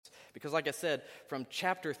Because like I said, from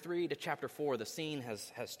chapter 3 to chapter 4, the scene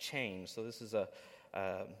has changed. So this is a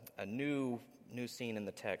new scene in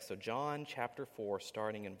the text. So John chapter 4,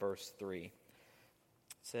 starting in verse 3, it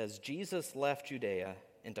says, Jesus left Judea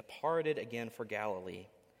and departed again for Galilee,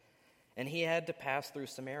 and he had to pass through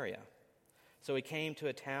Samaria. So he came to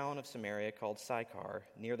a town of Samaria called Sychar,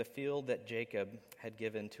 near the field that Jacob had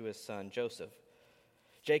given to his son Joseph.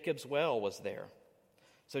 Jacob's well was there.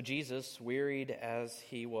 So Jesus, wearied as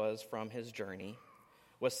he was from his journey,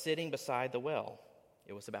 was sitting beside the well.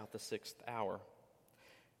 It was about the 6th hour.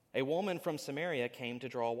 A woman from Samaria came to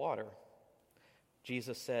draw water.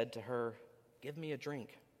 Jesus said to her, "Give me a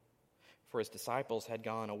drink," for his disciples had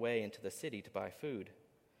gone away into the city to buy food.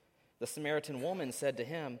 The Samaritan woman said to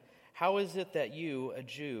him, "How is it that you, a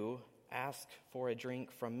Jew, ask for a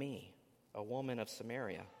drink from me, a woman of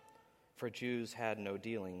Samaria?" For Jews had no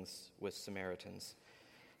dealings with Samaritans.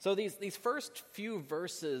 So these first few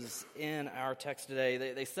verses in our text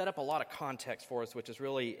today, they set up a lot of context for us, which is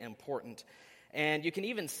really important. And you can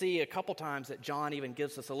even see a couple times that John even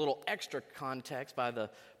gives us a little extra context by the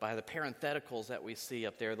parentheticals that we see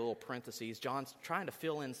up there, the little parentheses. John's trying to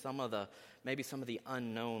fill in maybe some of the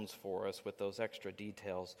unknowns for us with those extra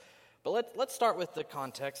details. But let's start with the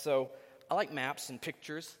context. So I like maps and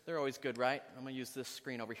pictures. They're always good, right? I'm going to use this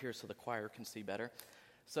screen over here so the choir can see better.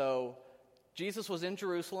 So Jesus was in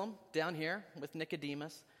Jerusalem, down here with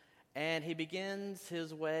Nicodemus, and he begins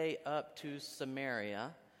his way up to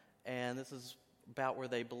Samaria, and this is about where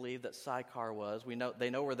they believe that Sychar was. They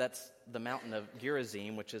know where that's the mountain of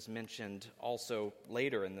Gerizim, which is mentioned also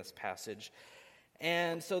later in this passage.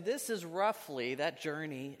 And so that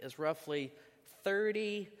journey is roughly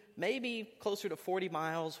 30, maybe closer to 40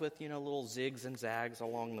 miles with, little zigs and zags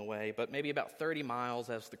along the way, but maybe about 30 miles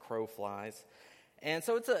as the crow flies. And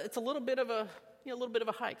so it's a little bit of a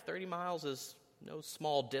hike. 30 miles is no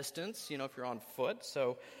small distance, if you're on foot.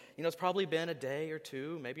 So, it's probably been a day or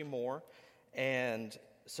two, maybe more. And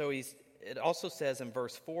so it also says in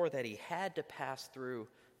verse 4 that he had to pass through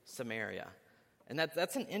Samaria. And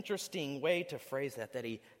that's an interesting way to phrase that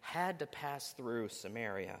he had to pass through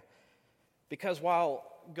Samaria. Because while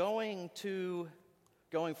going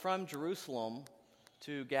from Jerusalem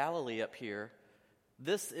to Galilee up here,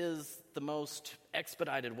 this is the most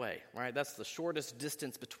expedited way, right? That's the shortest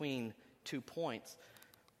distance between 2 points.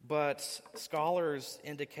 But scholars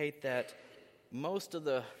indicate that most of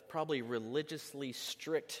the probably religiously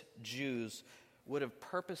strict Jews would have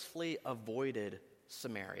purposefully avoided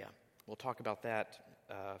Samaria. We'll talk about that,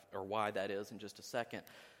 or why that is, in just a second.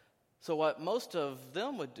 So what most of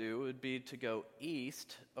them would do would be to go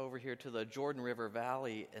east over here to the Jordan River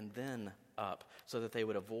Valley and then up so that they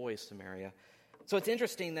would avoid Samaria. So it's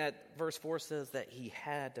interesting that verse 4 says that he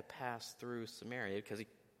had to pass through Samaria because he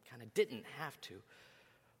kind of didn't have to.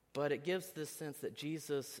 But it gives this sense that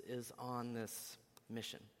Jesus is on this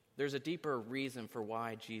mission. There's a deeper reason for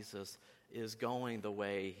why Jesus is going the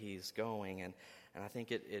way he's going. And I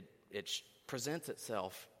think it presents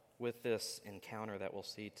itself with this encounter that we'll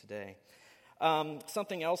see today.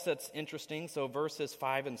 Something else that's interesting, so verses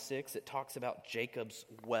 5 and 6, it talks about Jacob's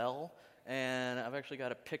well. And I've actually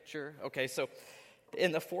got a picture. Okay, so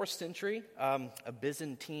in the 4th century, a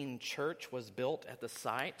Byzantine church was built at the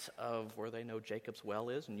site of where they know Jacob's well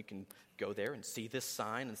is, and you can go there and see this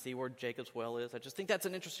sign and see where Jacob's well is. I just think that's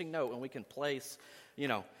an interesting note when we can place,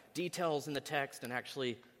 details in the text and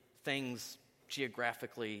actually things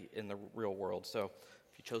geographically in the real world. So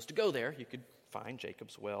if you chose to go there, you could find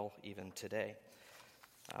Jacob's well even today.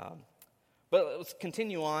 But let's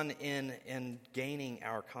continue on in gaining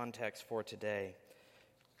our context for today.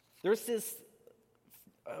 There's this,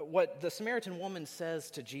 what the Samaritan woman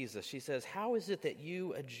says to Jesus. She says, "How is it that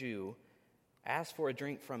you, a Jew, ask for a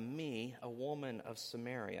drink from me, a woman of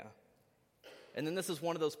Samaria?" And then this is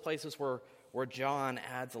one of those places where John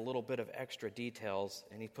adds a little bit of extra details,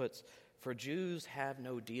 and he puts, "For Jews have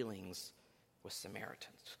no dealings with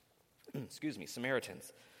Samaritans."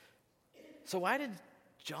 Samaritans. So why did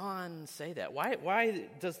John say that? Why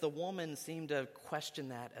does the woman seem to question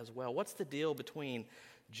that as well? What's the deal between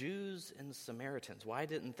Jews and Samaritans? Why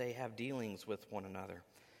didn't they have dealings with one another?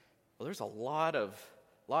 Well, there's a lot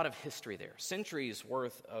of history there, centuries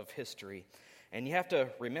worth of history. And you have to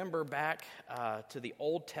remember back to the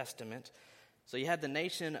Old Testament. So you had the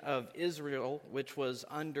nation of Israel, which was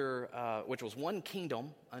one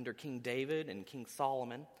kingdom under King David and King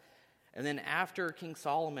Solomon. And then after King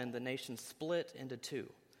Solomon, the nation split into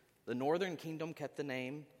two. The northern kingdom kept the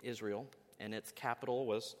name Israel, and its capital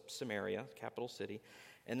was Samaria, capital city.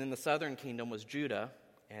 And then the southern kingdom was Judah,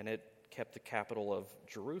 and it kept the capital of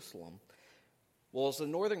Jerusalem. Well, as the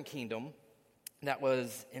northern kingdom that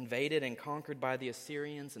was invaded and conquered by the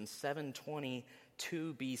Assyrians in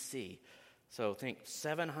 722 BC. So think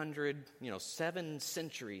 700, 7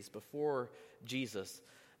 centuries before Jesus,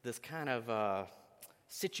 this kind of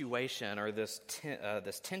situation or this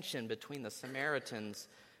tension between the Samaritans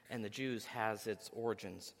and the Jews has its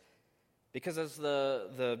origins. Because as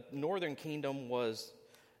the northern kingdom was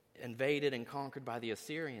invaded and conquered by the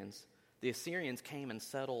Assyrians came and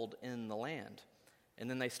settled in the land. And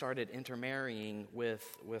then they started intermarrying with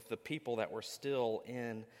the people that were still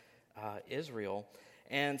in Israel.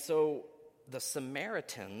 And so the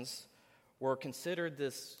Samaritans were considered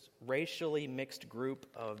this racially mixed group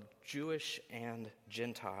of Jewish and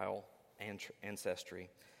Gentile ancestry.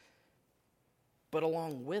 But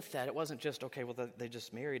along with that, it wasn't just, okay, well, they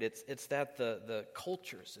just married. It's that the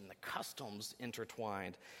cultures and the customs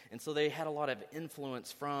intertwined. And so they had a lot of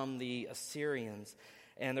influence from the Assyrians.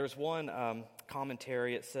 And there's one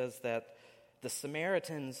commentary, it says that the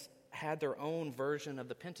Samaritans had their own version of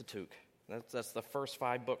the Pentateuch. That's the first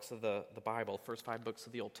 5 books of the Bible, first 5 books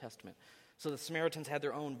of the Old Testament. So the Samaritans had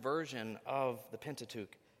their own version of the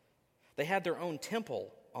Pentateuch. They had their own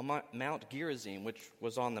temple on Mount Gerizim, which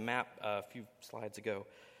was on the map a few slides ago.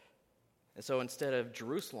 And so instead of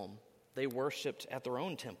Jerusalem, they worshipped at their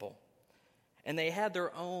own temple. And they had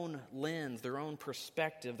their own lens, their own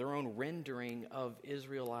perspective, their own rendering of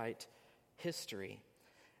Israelite history.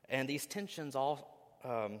 And these tensions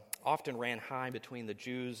often ran high between the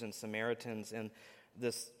Jews and Samaritans. And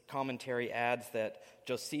this commentary adds that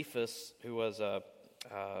Josephus, who was a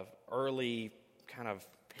early kind of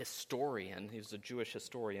historian, he was a Jewish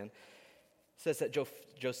historian, says that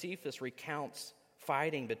Josephus recounts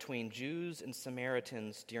fighting between Jews and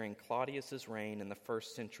Samaritans during Claudius's reign in the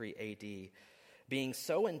 1st century A.D., being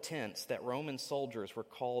so intense that Roman soldiers were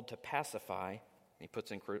called to pacify, he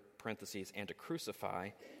puts in parentheses, and to crucify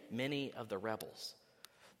many of the rebels.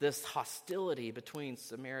 This hostility between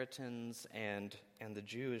Samaritans and the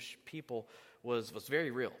Jewish people was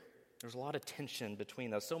very real. There's a lot of tension between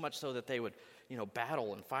those, so much so that they would,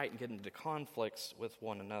 battle and fight and get into conflicts with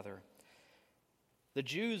one another. The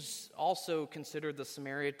Jews also considered the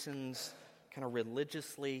Samaritans kind of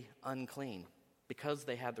religiously unclean because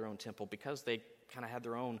they had their own temple, because they kind of had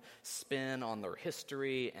their own spin on their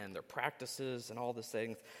history and their practices and all these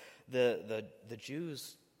things. The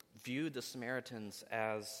Jews viewed the Samaritans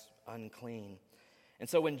as unclean. And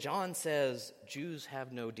so when John says Jews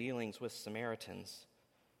have no dealings with Samaritans,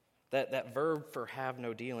 that verb for have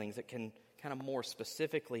no dealings, it can kind of more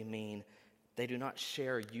specifically mean they do not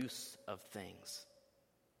share use of things.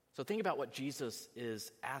 So think about what Jesus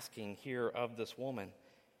is asking here of this woman.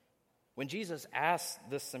 When Jesus asks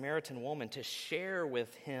this Samaritan woman to share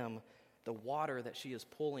with him the water that she is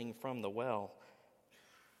pulling from the well,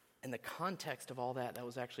 in the context of all that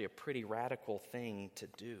was actually a pretty radical thing to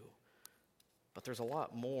do. But there's a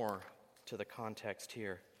lot more to the context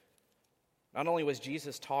here. Not only was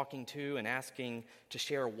Jesus talking to and asking to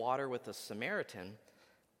share water with a Samaritan,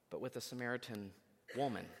 but with a Samaritan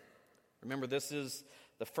woman. Remember, this is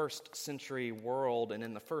the 1st century world, and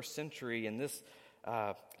in the 1st century, in this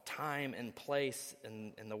time and place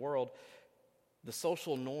in the world, the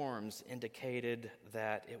social norms indicated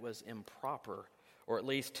that it was improper, or at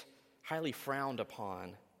least highly frowned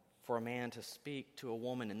upon, for a man to speak to a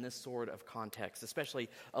woman in this sort of context, especially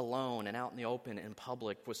alone and out in the open in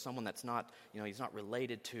public with someone that's not, he's not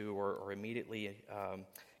related to or immediately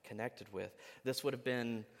connected with. This would have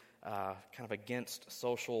been kind of against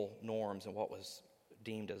social norms and what was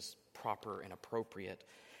deemed as proper and appropriate.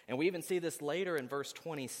 And we even see this later in verse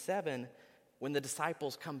 27 when the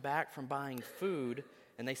disciples come back from buying food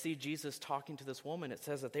and they see Jesus talking to this woman. It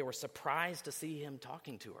says that they were surprised to see him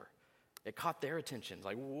talking to her. It caught their attention.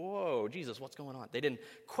 Like, whoa, Jesus, what's going on? They didn't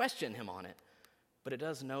question him on it, but it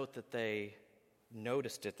does note that they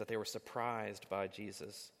noticed it, that they were surprised by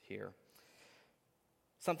Jesus here.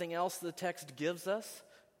 Something else the text gives us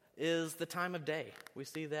is the time of day. We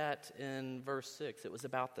see that in verse 6. It was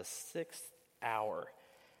about the 6th hour.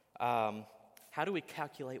 How do we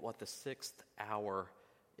calculate what the 6th hour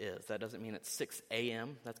is? That doesn't mean it's 6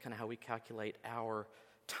 a.m. That's kind of how we calculate our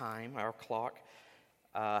time, our clock.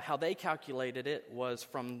 How they calculated it was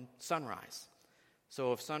from sunrise.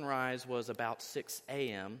 So if sunrise was about 6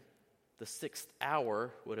 a.m., the 6th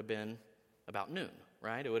hour would have been about noon,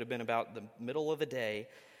 right? It would have been about the middle of the day.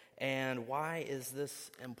 And why is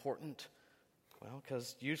this important? Well,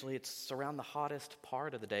 because usually it's around the hottest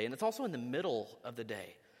part of the day, and it's also in the middle of the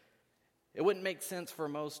day. It wouldn't make sense for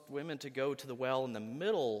most women to go to the well in the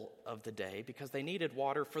middle of the day because they needed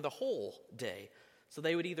water for the whole day. So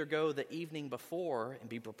they would either go the evening before and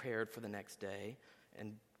be prepared for the next day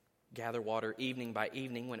and gather water evening by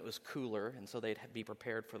evening when it was cooler, and so they'd be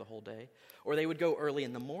prepared for the whole day. Or they would go early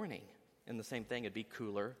in the morning, and the same thing, it'd be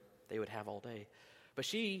cooler. They would have all day. But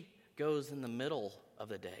she goes in the middle of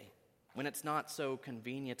the day, when it's not so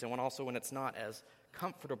convenient, and when it's not as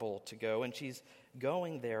comfortable to go, and she's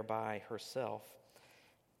going there by herself.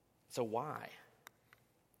 So why?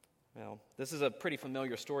 Well, this is a pretty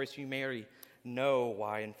familiar story, so you may already know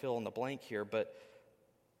why and fill in the blank here, but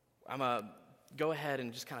I'm going to go ahead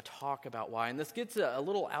and just kind of talk about why. And this gets a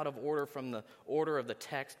little out of order from the order of the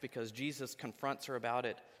text because Jesus confronts her about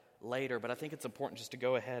it later, but I think it's important just to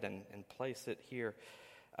go ahead and place it here.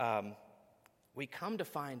 We come to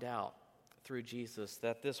find out through Jesus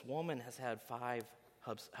that this woman has had 5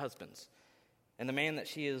 husbands, and the man that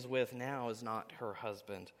she is with now is not her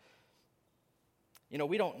husband. You know,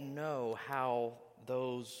 we don't know how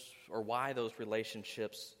those or why those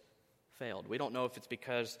relationships failed. We don't know if it's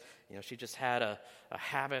because, she just had a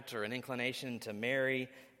habit or an inclination to marry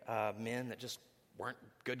men that just weren't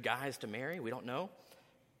good guys to marry. We don't know.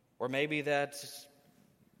 Or maybe that,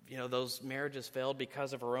 those marriages failed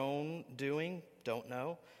because of her own doing. Don't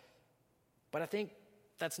know. But I think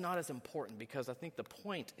that's not as important because I think the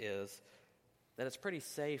point is that it's pretty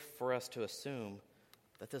safe for us to assume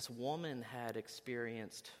that this woman had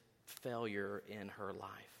experienced failure in her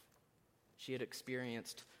life. She had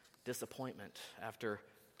experienced disappointment after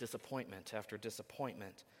disappointment after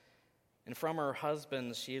disappointment. And from her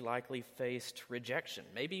husband, she likely faced rejection,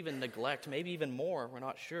 maybe even neglect, maybe even more, we're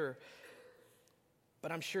not sure.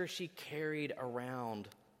 But I'm sure she carried around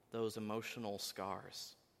those emotional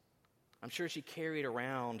scars. I'm sure she carried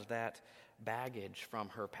around that baggage from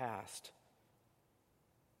her past.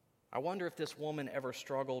 I wonder if this woman ever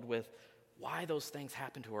struggled with why those things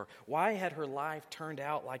happened to her. Why had her life turned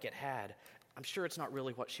out like it had? I'm sure it's not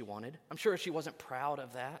really what she wanted. I'm sure she wasn't proud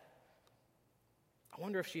of that. I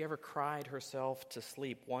wonder if she ever cried herself to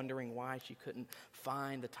sleep, wondering why she couldn't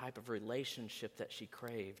find the type of relationship that she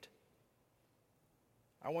craved.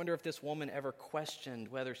 I wonder if this woman ever questioned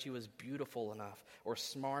whether she was beautiful enough or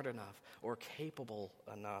smart enough or capable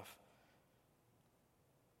enough.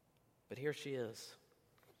 But here she is,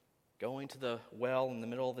 going to the well in the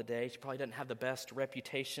middle of the day. She probably doesn't have the best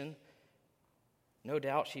reputation. No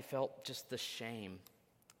doubt she felt just the shame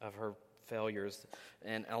of her failures,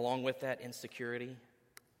 and along with that, insecurity,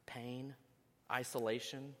 pain,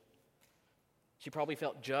 isolation. She probably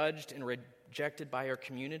felt judged and rejected by her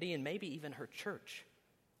community and maybe even her church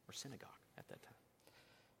or synagogue at that time.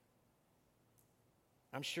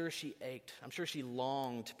 I'm sure she ached. I'm sure she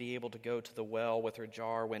longed to be able to go to the well with her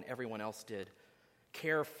jar when everyone else did,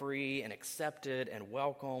 carefree and accepted and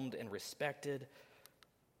welcomed and respected.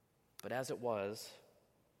 But as it was,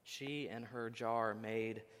 she and her jar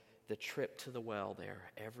made the trip to the well there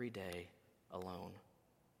every day alone.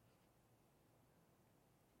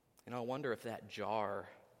 And I wonder if that jar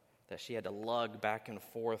that she had to lug back and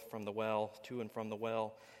forth from the well, to and from the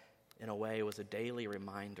well, in a way was a daily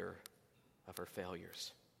reminder of her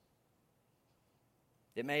failures.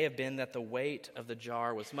 It may have been that the weight of the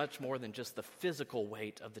jar was much more than just the physical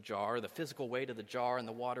weight of the jar, the physical weight of the jar and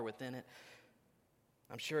the water within it.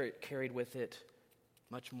 I'm sure it carried with it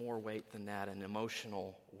much more weight than that, an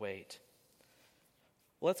emotional weight.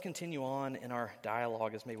 Well, let's continue on in our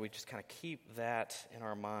dialogue as maybe we just kind of keep that in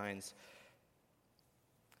our minds.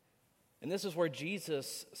 And this is where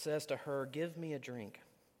Jesus says to her, "Give me a drink."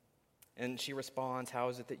 And she responds, "How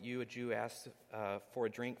is it that you, a Jew, ask for a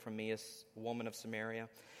drink from me, a woman of Samaria?"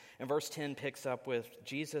 And verse 10 picks up with,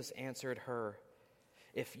 Jesus answered her,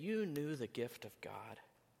 "If you knew the gift of God,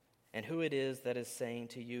 and who it is that is saying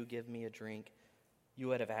to you, 'Give me a drink,' you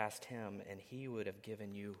would have asked him, and he would have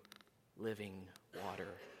given you living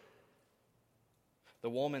water." The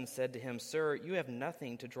woman said to him, "Sir, you have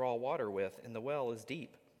nothing to draw water with, and the well is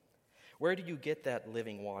deep. Where do you get that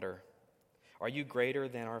living water? Are you greater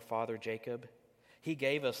than our father Jacob? He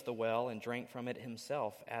gave us the well and drank from it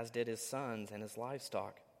himself, as did his sons and his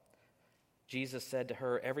livestock." Jesus said to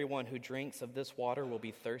her, "Everyone who drinks of this water will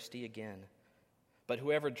be thirsty again. But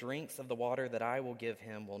whoever drinks of the water that I will give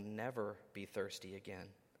him will never be thirsty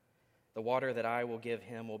again. The water that I will give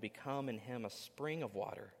him will become in him a spring of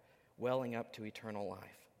water, welling up to eternal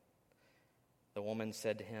life." The woman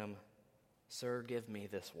said to him, "Sir, give me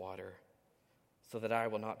this water, so that I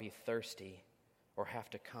will not be thirsty or have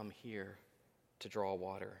to come here to draw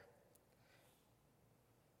water."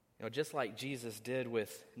 Just like Jesus did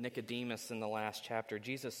with Nicodemus in the last chapter,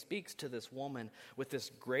 Jesus speaks to this woman with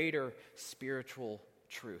this greater spiritual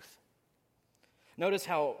truth. Notice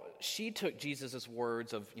how she took Jesus'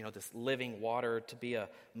 words of, this living water to be a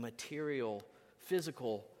material,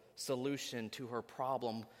 physical solution to her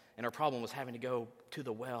problem, and her problem was having to go to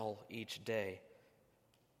the well each day.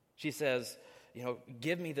 She says,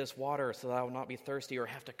 give me this water so that I will not be thirsty or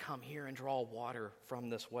have to come here and draw water from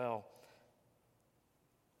this well.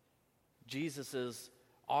 Jesus'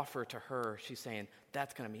 offer to her, she's saying,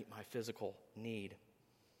 that's going to meet my physical need.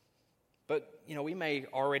 But, we may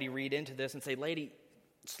already read into this and say, lady,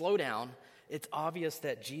 slow down. It's obvious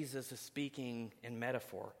that Jesus is speaking in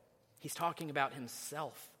metaphor. He's talking about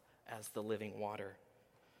himself as the living water.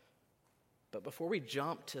 But before we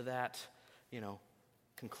jump to that,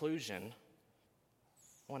 conclusion,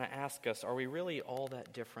 I want to ask us, are we really all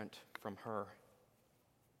that different from her?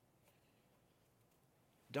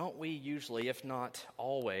 Don't we usually, if not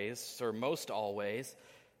always, or most always,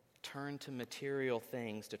 turn to material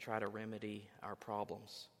things to try to remedy our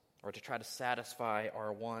problems, or to try to satisfy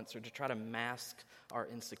our wants, or to try to mask our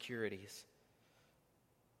insecurities?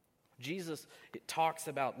 Jesus talks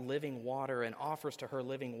about living water and offers to her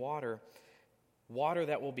living water, water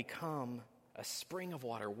that will become a spring of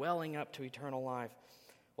water welling up to eternal life.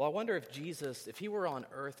 Well, I wonder if Jesus, if he were on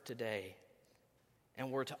earth today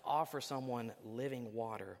and were to offer someone living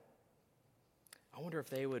water, I wonder if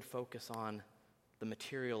they would focus on the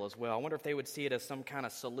material as well. I wonder if they would see it as some kind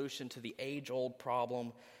of solution to the age-old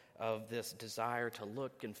problem of this desire to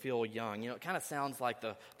look and feel young. It kind of sounds like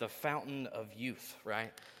the fountain of youth,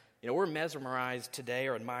 right? We're mesmerized today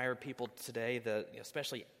or admire people today, that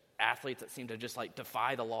especially athletes that seem to just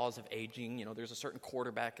defy the laws of aging. There's a certain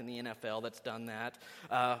quarterback in the NFL that's done that.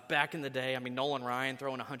 Back in the day, Nolan Ryan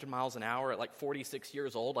throwing 100 miles an hour at 46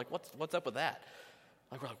 years old. What's up with that?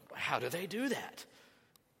 We're like, how do they do that?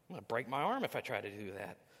 I'm going to break my arm if I try to do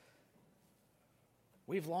that.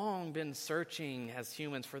 We've long been searching as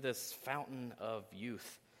humans for this fountain of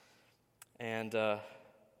youth. And so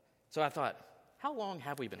I thought, how long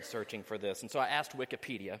have we been searching for this? And so I asked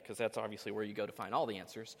Wikipedia, because that's obviously where you go to find all the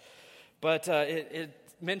answers. But it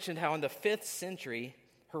mentioned how in the 5th century,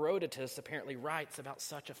 Herodotus apparently writes about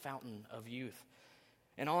such a fountain of youth.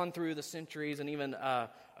 And on through the centuries, and even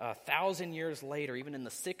 1,000 years later, even in the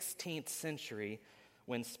 16th century,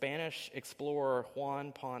 when Spanish explorer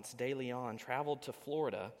Juan Ponce de Leon traveled to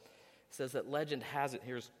Florida, it says that legend has it,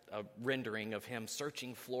 here's a rendering of him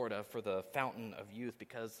searching Florida for the fountain of youth,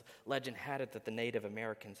 because legend had it that the Native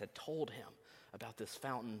Americans had told him about this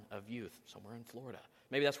fountain of youth somewhere in Florida.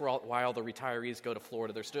 Maybe that's why all the retirees go to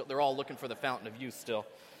Florida. They're all looking for the fountain of youth still.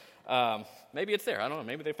 Maybe it's there. I don't know.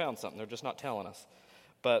 Maybe they found something. They're just not telling us.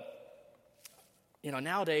 But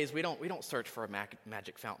nowadays we don't search for a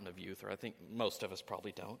magic fountain of youth, or I think most of us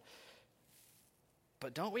probably don't.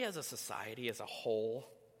 But don't we as a society, as a whole,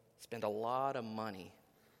 spend a lot of money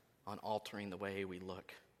on altering the way we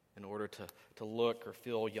look in order to look or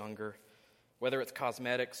feel younger? Whether it's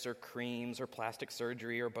cosmetics or creams or plastic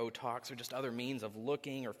surgery or Botox or just other means of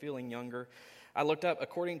looking or feeling younger. I looked up,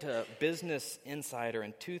 according to Business Insider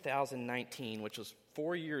in 2019, which was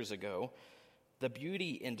 4 years ago, the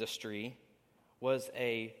beauty industry was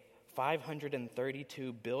a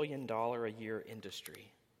 $532 billion a year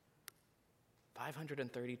industry.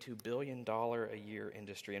 $532 billion a year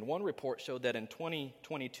industry. And one report showed that in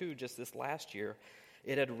 2022, just this last year,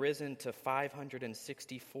 it had risen to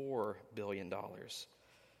 $564 billion.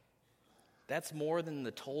 That's more than the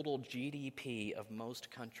total GDP of most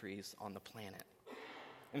countries on the planet.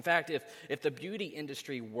 In fact, if the beauty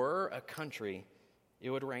industry were a country, it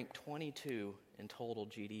would rank 22 in total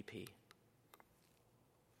GDP.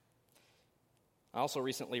 I also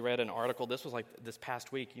recently read an article, this was this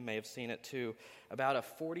past week, you may have seen it too, about a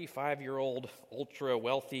 45-year-old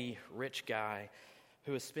ultra-wealthy rich guy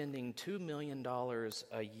who is spending $2 million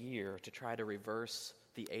a year to try to reverse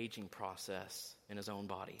the aging process in his own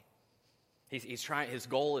body. He's trying. His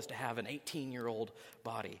goal is to have an 18-year-old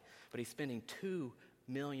body, but he's spending $2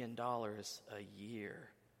 million a year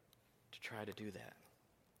to try to do that.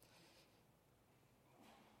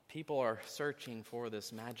 People are searching for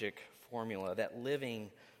this magic formula, that living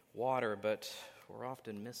water, but we're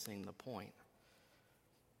often missing the point.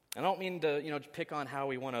 I don't mean to, pick on how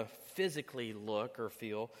we want to physically look or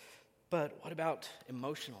feel, but what about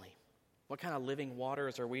emotionally? What kind of living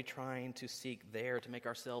waters are we trying to seek there to make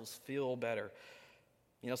ourselves feel better?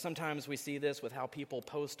 Sometimes we see this with how people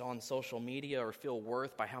post on social media or feel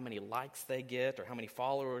worth by how many likes they get or how many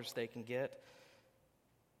followers they can get.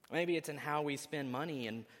 Maybe it's in how we spend money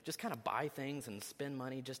and just kind of buy things and spend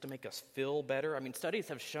money just to make us feel better. Studies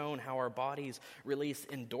have shown how our bodies release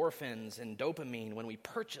endorphins and dopamine when we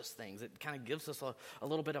purchase things. It kind of gives us a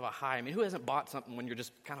little bit of a high. Who hasn't bought something when you're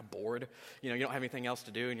just kind of bored? You don't have anything else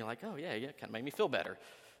to do and you're like, oh yeah, it kind of made me feel better.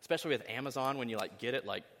 Especially with Amazon when you get it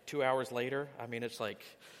 2 hours later. It's like,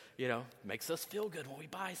 makes us feel good when we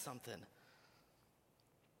buy something.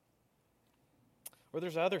 Or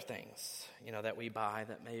there's other things, that we buy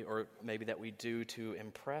maybe that we do to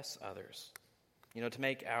impress others. To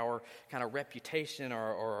make our kind of reputation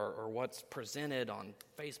or what's presented on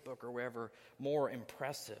Facebook or wherever more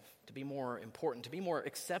impressive, to be more important, to be more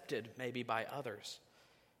accepted maybe by others.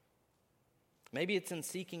 Maybe it's in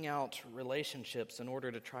seeking out relationships in order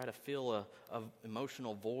to try to fill a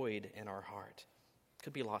emotional void in our heart. It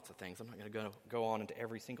could be lots of things. I'm not going to go on into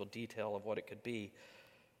every single detail of what it could be.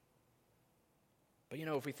 But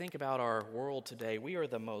if we think about our world today, we are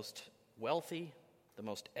the most wealthy, the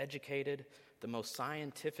most educated, the most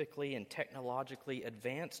scientifically and technologically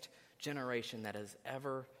advanced generation that has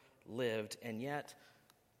ever lived. And yet,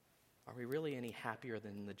 are we really any happier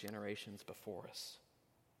than the generations before us?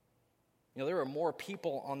 There are more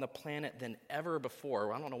people on the planet than ever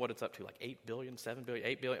before. I don't know what it's up to, like 8 billion, 7 billion,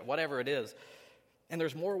 8 billion, whatever it is. And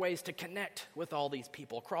there's more ways to connect with all these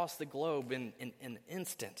people across the globe in an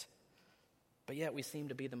instant. But yet we seem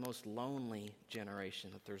to be the most lonely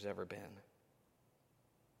generation that there's ever been.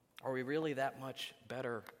 Are we really that much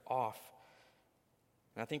better off?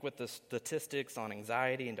 And I think with the statistics on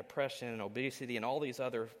anxiety and depression and obesity and all these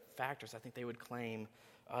other factors, I think they would claim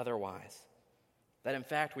otherwise. That in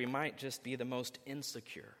fact we might just be the most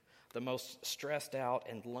insecure, the most stressed out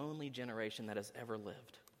and lonely generation that has ever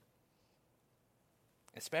lived.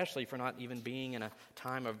 Especially for not even being in a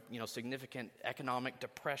time of significant economic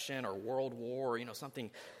depression or world war or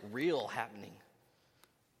something real happening.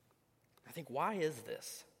 I think, why is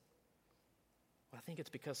this? Well, I think it's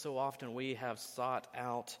because so often we have sought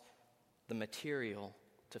out the material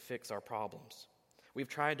to fix our problems. We've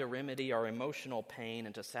tried to remedy our emotional pain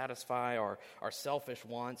and to satisfy our selfish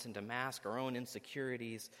wants and to mask our own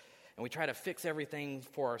insecurities. And we try to fix everything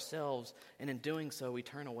for ourselves, and in doing so, we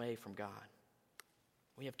turn away from God.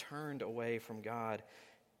 We have turned away from God.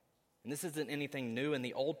 And this isn't anything new in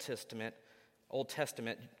the Old Testament.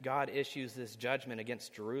 God issues this judgment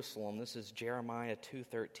against Jerusalem. This is Jeremiah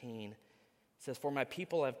 2:13. It says, "For my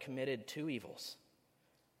people have committed two evils.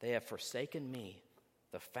 They have forsaken me,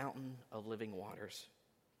 the fountain of living waters,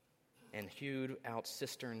 and hewed out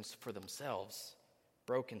cisterns for themselves,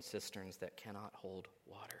 broken cisterns that cannot hold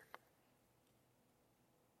water."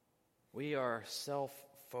 We are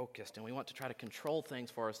self-focused, and we want to try to control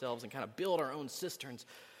things for ourselves and kind of build our own cisterns,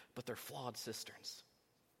 but they're flawed cisterns.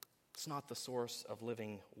 It's not the source of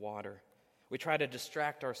living water. We try to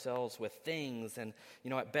distract ourselves with things, and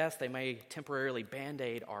at best they may temporarily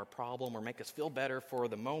band-aid our problem or make us feel better for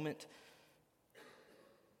the moment.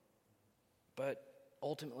 But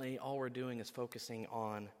ultimately, all we're doing is focusing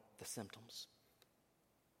on the symptoms.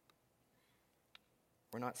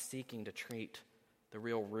 We're not seeking to treat the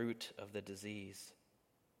real root of the disease.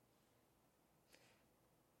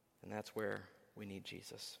 And that's where we need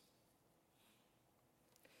Jesus.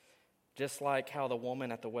 Just like how the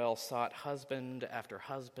woman at the well sought husband after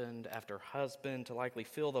husband after husband to likely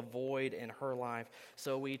fill the void in her life,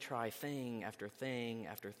 so we try thing after thing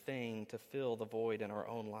after thing to fill the void in our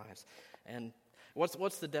own lives. And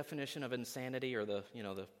what's the definition of insanity, or the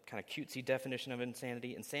kind of cutesy definition of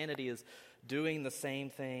insanity? Insanity is doing the same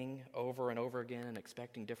thing over and over again and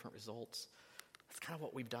expecting different results. That's kind of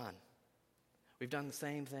what we've done. We've done the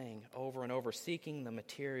same thing over and over, seeking the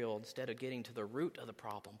material instead of getting to the root of the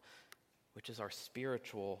problem, which is our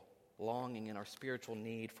spiritual longing and our spiritual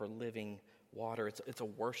need for living water. It's a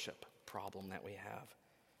worship problem that we have.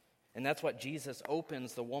 And that's what Jesus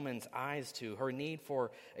opens the woman's eyes to, her need for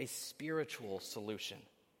a spiritual solution.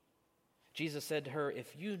 Jesus said to her,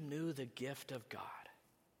 "If you knew the gift of God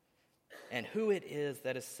and who it is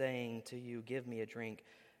that is saying to you, 'Give me a drink,'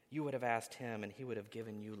 you would have asked him and he would have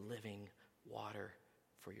given you living water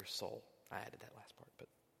for your soul." I added that last part, but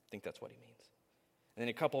I think that's what he means. And then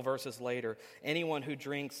a couple verses later, "Anyone who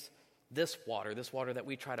drinks this water that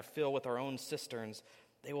we try to fill with our own cisterns,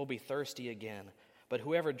 they will be thirsty again. But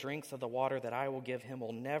whoever drinks of the water that I will give him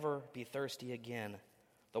will never be thirsty again.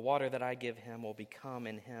 The water that I give him will become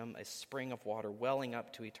in him a spring of water welling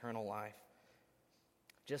up to eternal life."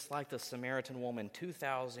 Just like the Samaritan woman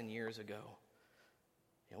 2,000 years ago.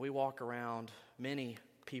 We walk around, many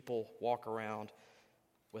people walk around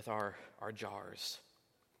with our jars.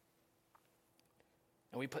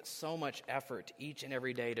 And we put so much effort each and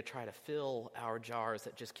every day to try to fill our jars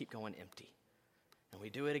that just keep going empty. And we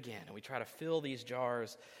do it again, and we try to fill these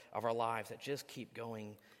jars of our lives that just keep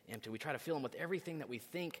going empty. We try to fill them with everything that we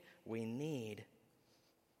think we need.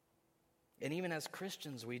 And even as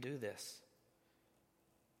Christians, we do this.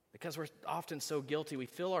 Because we're often so guilty, we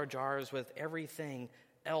fill our jars with everything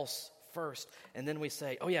else first, and then we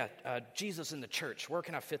say, oh yeah, Jesus in the church, where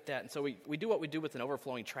can I fit that? And so we do what we do with an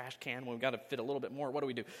overflowing trash can when we've got to fit a little bit more. What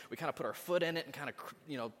do? We kind of put our foot in it and kind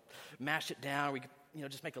of, mash it down. We,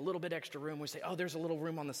 just make a little bit extra room. We say, oh, there's a little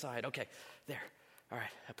room on the side. Okay, there. All right,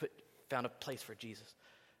 I found a place for Jesus.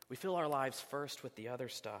 We fill our lives first with the other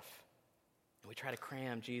stuff. And we try to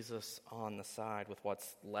cram Jesus on the side with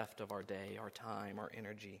what's left of our day, our time, our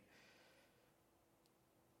energy.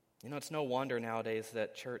 It's no wonder nowadays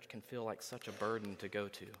that church can feel like such a burden to go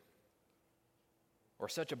to, or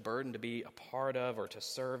such a burden to be a part of, or to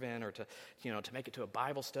serve in, or to make it to a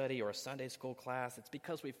Bible study or a Sunday school class. It's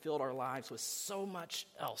because we've filled our lives with so much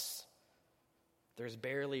else. There's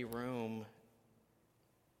barely room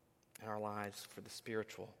in our lives for the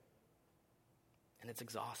spiritual. And it's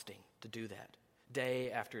exhausting to do that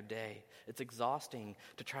day after day. It's exhausting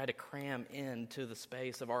to try to cram into the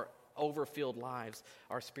space of our overfilled lives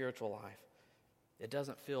our spiritual life. It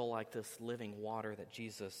doesn't feel like this living water that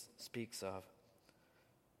Jesus speaks of.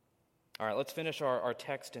 All right, let's finish our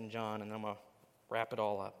text in John, and then I'm going to wrap it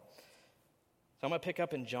all up. So I'm going to pick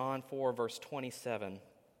up in John 4, verse 27.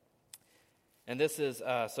 And this is,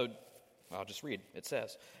 I'll just read. It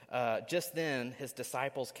says, just then his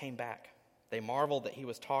disciples came back. They marveled that he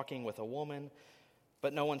was talking with a woman,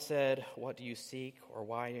 but no one said, what do you seek, or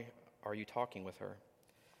why are you talking with her?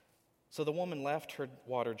 So the woman left her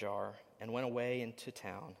water jar and went away into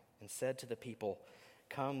town and said to the people,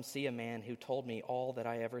 come see a man who told me all that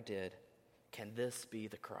I ever did. Can this be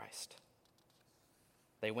the Christ?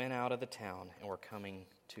 They went out of the town and were coming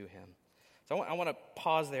to him. So I want to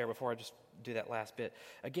pause there before I just do that last bit.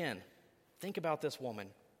 Again, think about this woman.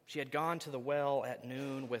 She had gone to the well at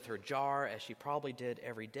noon with her jar, as she probably did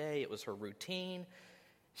every day. It was her routine.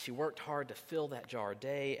 She worked hard to fill that jar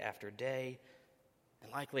day after day.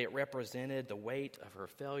 And likely it represented the weight of her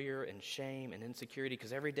failure and shame and insecurity,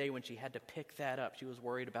 because every day when she had to pick that up, she was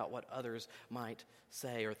worried about what others might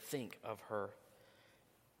say or think of her.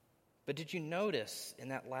 But did you notice in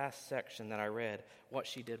that last section that I read what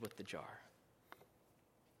she did with the jar?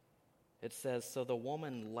 It says, so the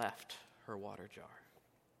woman left her water jar.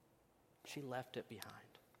 She left it behind.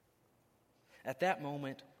 At that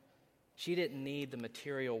moment, she didn't need the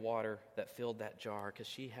material water that filled that jar, because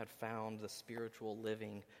she had found the spiritual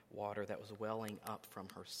living water that was welling up from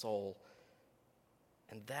her soul.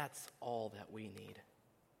 And that's all that we need.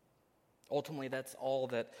 Ultimately, that's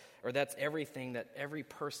everything that every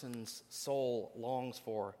person's soul longs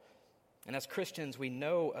for. And as Christians, we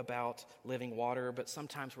know about living water, but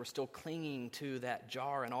sometimes we're still clinging to that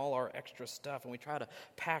jar and all our extra stuff, and we try to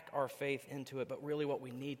pack our faith into it. But really what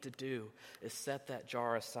we need to do is set that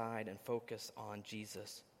jar aside and focus on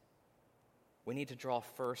Jesus. We need to draw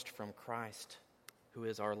first from Christ, who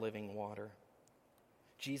is our living water.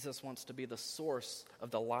 Jesus wants to be the source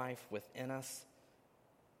of the life within us,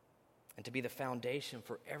 and to be the foundation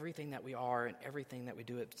for everything that we are and everything that we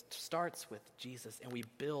do. It starts with Jesus, and we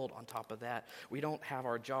build on top of that. We don't have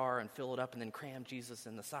our jar and fill it up and then cram Jesus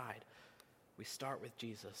in the side. We start with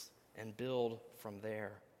Jesus and build from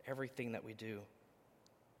there, everything that we do.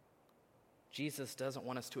 Jesus doesn't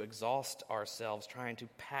want us to exhaust ourselves trying to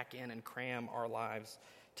pack in and cram our lives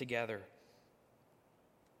together,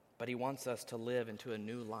 but he wants us to live into a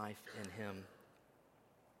new life in him,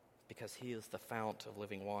 because he is the fount of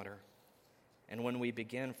living water. And when we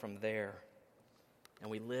begin from there and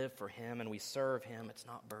we live for him and we serve him, it's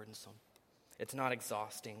not burdensome. It's not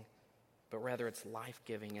exhausting, but rather it's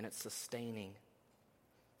life-giving and it's sustaining.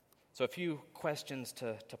 So a few questions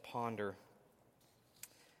to ponder.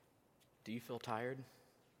 Do you feel tired?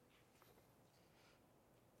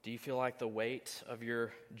 Do you feel like the weight of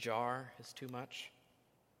your jar is too much?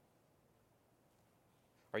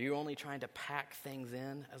 Are you only trying to pack things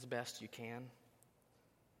in as best you can?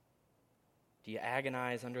 Do you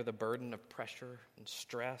agonize under the burden of pressure and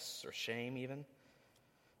stress or shame even?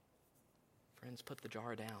 Friends, put the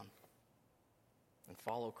jar down and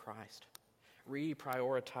follow Christ.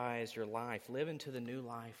 Reprioritize your life. Live into the new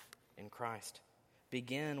life in Christ.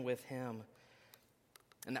 Begin with him.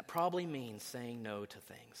 And that probably means saying no to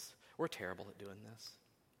things. We're terrible at doing this.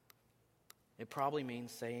 It probably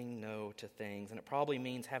means saying no to things. And it probably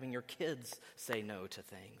means having your kids say no to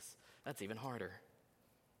things. That's even harder.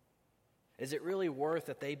 Is it really worth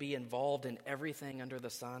that they be involved in everything under the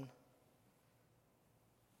sun?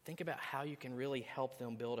 Think about how you can really help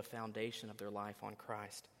them build a foundation of their life on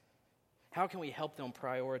Christ. How can we help them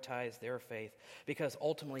prioritize their faith? Because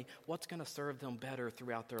ultimately, what's going to serve them better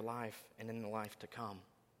throughout their life and in the life to come?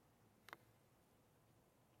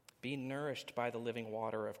 Be nourished by the living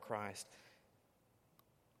water of Christ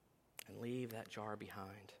and leave that jar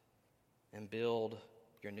behind and build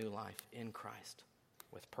your new life in Christ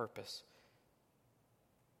with purpose.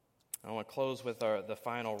 I want to close with the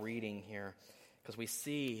final reading here, because we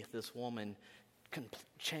see this woman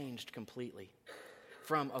changed completely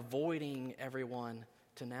from avoiding everyone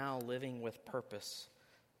to now living with purpose.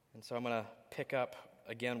 And so I'm going to pick up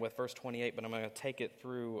again with verse 28, but I'm going to take it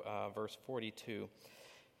through verse 42.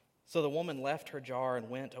 So the woman left her jar and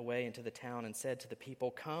went away into the town and said to the people,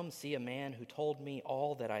 "Come, see a man who told me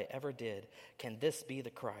all that I ever did. Can this be the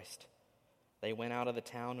Christ?" They went out of the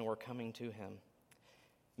town and were coming to him.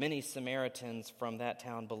 Many Samaritans from that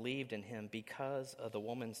town believed in him because of the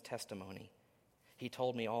woman's testimony. "He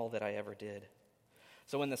told me all that I ever did."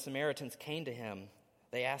 So when the Samaritans came to him,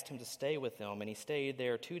 they asked him to stay with them, and he stayed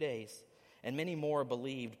there 2 days, and many more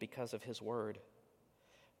believed because of his word.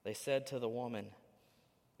 They said to the woman,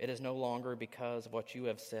 "It is no longer because of what you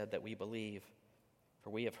have said that we believe, for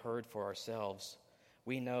we have heard for ourselves.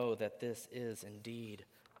 We know that this is indeed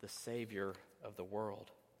the Savior of the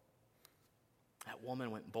world." That woman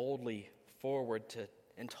went boldly forward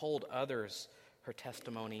and told others her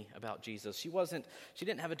testimony about Jesus. She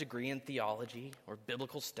didn't have a degree in theology or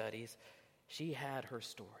biblical studies. She had her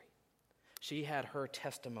story. She had her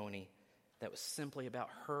testimony that was simply about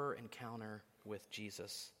her encounter with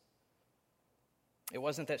Jesus. It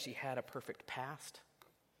wasn't that she had a perfect past,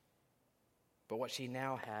 but what she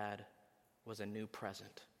now had was a new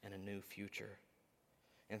present and a new future.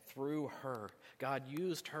 And through her, God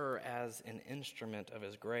used her as an instrument of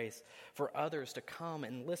his grace for others to come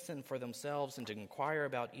and listen for themselves and to inquire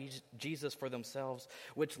about Jesus for themselves,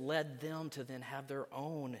 which led them to then have their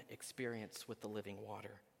own experience with the living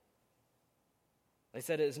water. They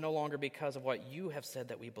said, "It is no longer because of what you have said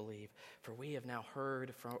that we believe, for we have now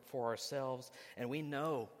heard for ourselves, and we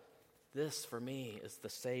know this for me is the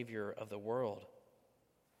Savior of the world."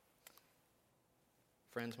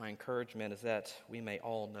 Friends, my encouragement is that we may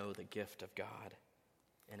all know the gift of God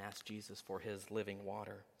and ask Jesus for his living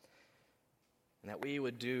water, and that we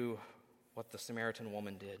would do what the Samaritan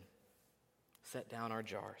woman did: set down our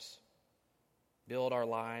jars, build our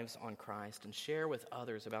lives on Christ, and share with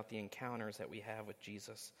others about the encounters that we have with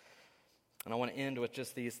Jesus. And I want to end with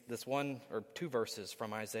just this one or two verses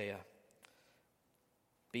from Isaiah.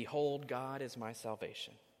 "Behold, God is my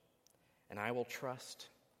salvation, and I will trust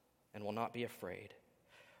and will not be afraid.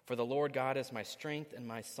 For the Lord God is my strength and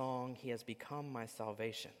my song. He has become my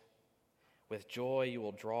salvation. With joy you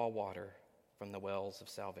will draw water from the wells of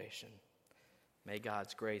salvation." May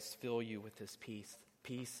God's grace fill you with his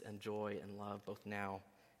peace and joy and love, both now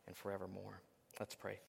and forevermore. Let's pray.